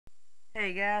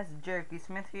Hey guys, Jerky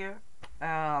Smith here.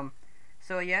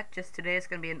 So yeah, just today it's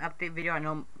gonna be an update video. I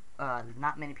know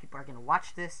not many people are gonna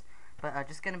watch this, but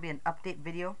just gonna be an update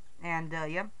video. And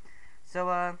yeah,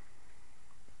 so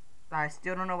I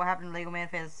still don't know what happened to Lego Man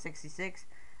Fans 66.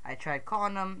 I tried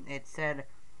calling them. It said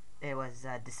it was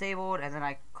disabled, and then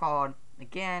I called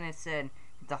again. It said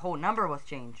the whole number was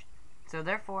changed. So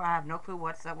therefore, I have no clue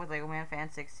what's up with Lego Man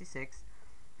Fan 66.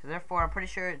 So therefore, I'm pretty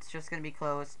sure it's just gonna be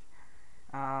closed.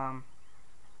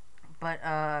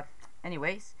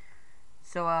 Anyways,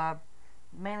 so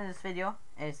mainly this video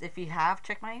is if you have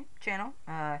checked my channel,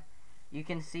 you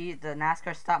can see the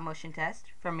NASCAR stop motion test.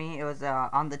 For me, it was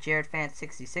on the Jared Fan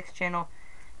 66 channel.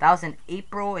 That was in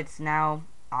April. It's now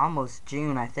almost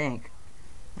June, I think.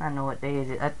 I don't know what day it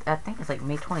is. I think it's like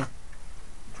May 24th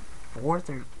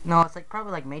or no, it's like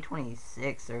probably like May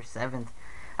 26th or 7th.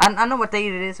 I don't know what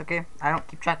date it is. Okay, I don't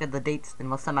keep track of the dates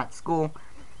unless I'm at school.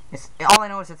 All I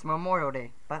know is it's Memorial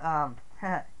Day. But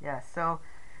yeah. So,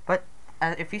 but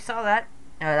if you saw that,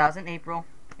 that was in April,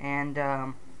 and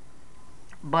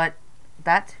but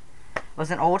that was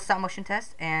an old stop motion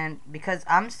test, and because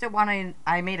I'm still wanting,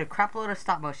 I made a crap load of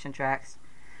stop motion tracks,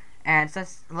 and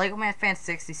since Lego Man Fan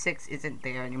 66 isn't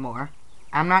there anymore,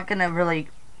 I'm not gonna really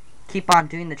keep on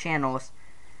doing the channels.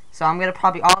 So I'm gonna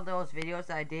probably all those videos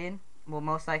that I did will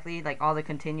most likely, like all the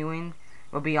continuing,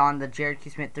 will be on the Jared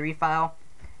Q. Smith 3 file.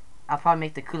 I'll probably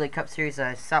make the Kool-Aid Cup series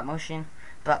stop motion.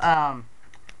 But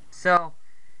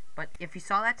but if you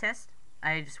saw that test,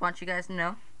 I just want you guys to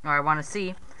know, or I want to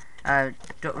see.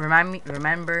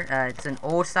 Remember, it's an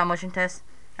old stop motion test.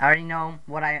 I already know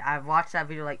what I've watched that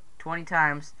video like 20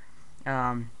 times.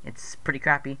 It's pretty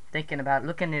crappy. Thinking about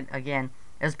looking at it again,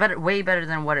 it was better, way better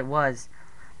than what it was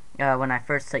when I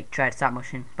first tried stop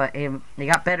motion. But it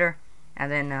got better, and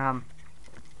then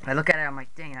I look at it, I'm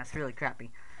like, dang, that's really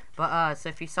crappy. But so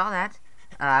if you saw that,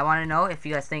 I want to know if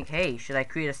you guys think, hey, should I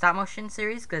create a stop motion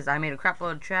series? Because I made a crap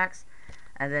load of tracks,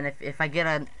 and then if I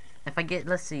get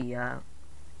let's see,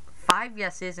 5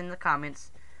 yeses in the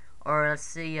comments, or let's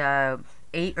see 8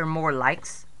 or more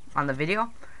likes on the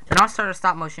video, then I'll start a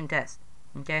stop motion test.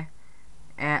 Okay,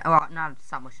 and well, not a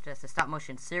stop motion test, a stop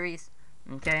motion series.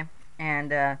 Okay, and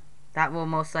that will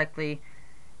most likely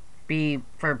be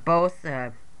for both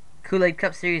Kool-Aid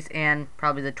Cup series and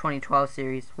probably the 2012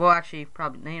 series. Well, actually,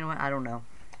 probably, you know what, I don't know.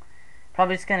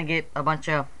 Probably just gonna get a bunch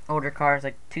of older cars,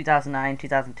 like 2009,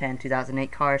 2010,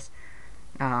 2008 cars.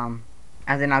 And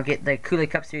then I'll get the Kool-Aid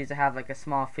Cup series to have like a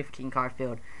small 15 car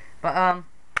field. But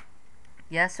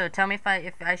yeah, so tell me if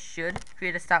I should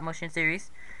create a stop motion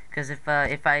series, because if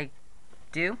I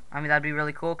do, I mean, that'd be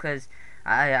really cool, because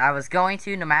I was going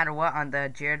to, no matter what, on the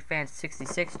Jared Fan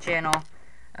 66 channel.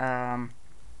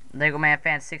 Lego Man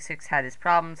Fan 66 had his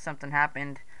problems, something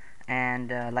happened, and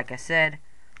like I said,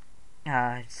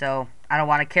 so I don't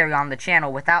want to carry on the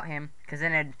channel without him, because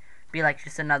then it'd be like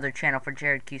just another channel for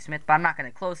Jared Q. Smith. But I'm not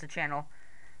going to close the channel.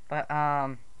 But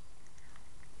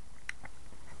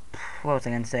what was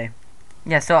I going to say?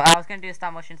 Yeah, so I was going to do a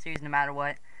stop motion series no matter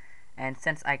what, and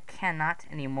since I cannot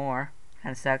anymore,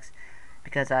 kind of sucks,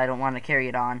 because I don't want to carry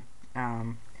it on.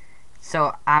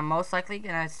 So I'm most likely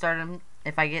going to start him.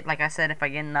 If I get, like I said, if I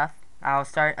get enough, I'll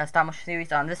start a stop motion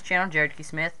series on this channel, Jared Q.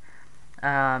 Smith.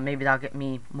 Maybe that'll get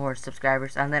me more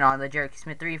subscribers. And then on the Jared Q.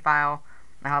 Smith 3 file,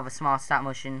 I'll have a small stop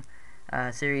motion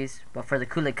series, but for the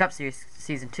Kool-Aid Cup series,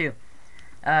 season 2.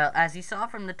 As you saw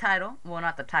from the title, well,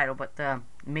 not the title, but the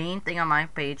main thing on my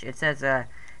page, it says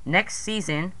next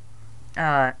season,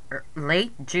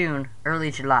 late June,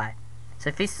 early July. So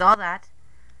if you saw that,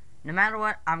 no matter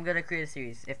what, I'm gonna create a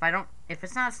series. If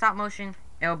it's not a stop motion,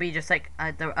 it'll be just like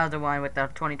the other one with the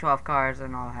 2012 cars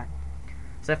and all that.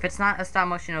 So if it's not a stop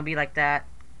motion, it'll be like that.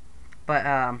 But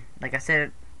like I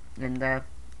said in the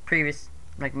previous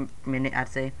minute, I'd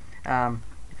say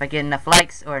if I get enough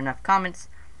likes or enough comments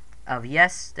of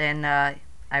yes, then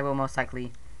I will most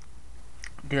likely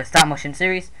do a stop motion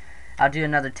series. I'll do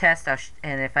another test,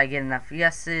 and if I get enough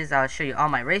yeses, I'll show you all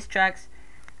my racetracks.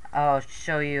 I'll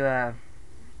show you.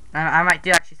 I might do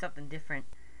actually something different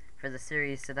for the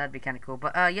series, so that'd be kind of cool.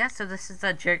 But yeah, so this is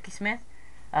Jared Q. Smith.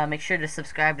 Make sure to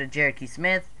subscribe to Jared Q.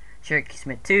 Smith, Jared Q.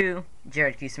 Smith 2,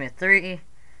 Jared Q. Smith 3,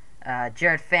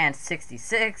 Jared Fan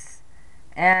 66,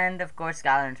 and of course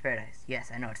Skyland's Paradise.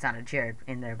 Yes, I know it's not a Jared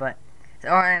in there, but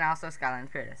and also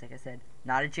Skyland's Paradise, like I said,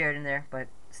 not a Jared in there, but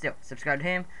still subscribe to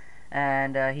him.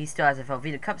 And he still has a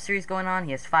Velveeta Cup series going on.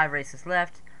 He has 5 races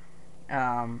left.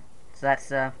 So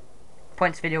that's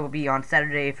points video will be on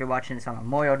Saturday if you're watching this on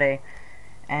Memorial Day.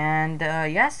 And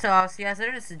yeah, so I'll see you guys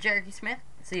later. This is Jared Q. Smith.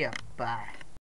 See ya. Bye.